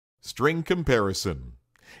String comparison.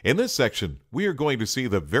 In this section, we are going to see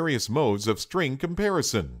the various modes of string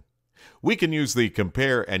comparison. We can use the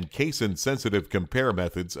compare and case-insensitive compare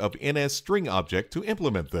methods of NSStringObject to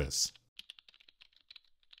implement this.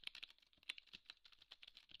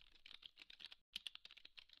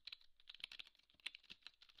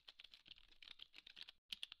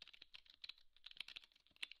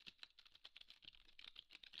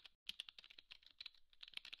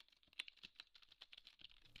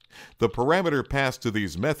 The parameter passed to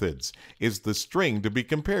these methods is the string to be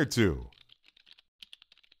compared to.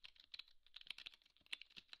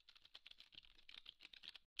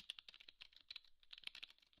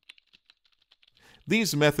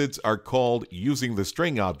 These methods are called using the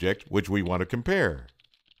string object which we want to compare.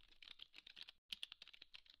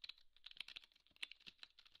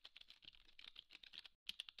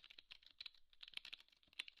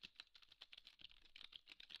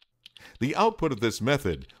 The output of this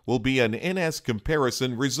method will be an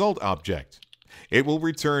NSComparison result object. It will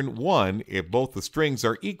return 1 if both the strings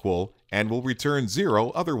are equal and will return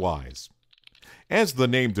 0 otherwise. As the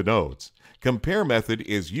name denotes, compare method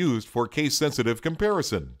is used for case-sensitive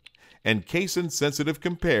comparison, and case-insensitive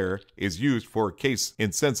compare is used for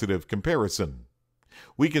case-insensitive comparison.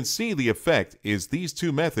 We can see the effect is these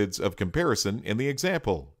two methods of comparison in the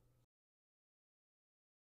example.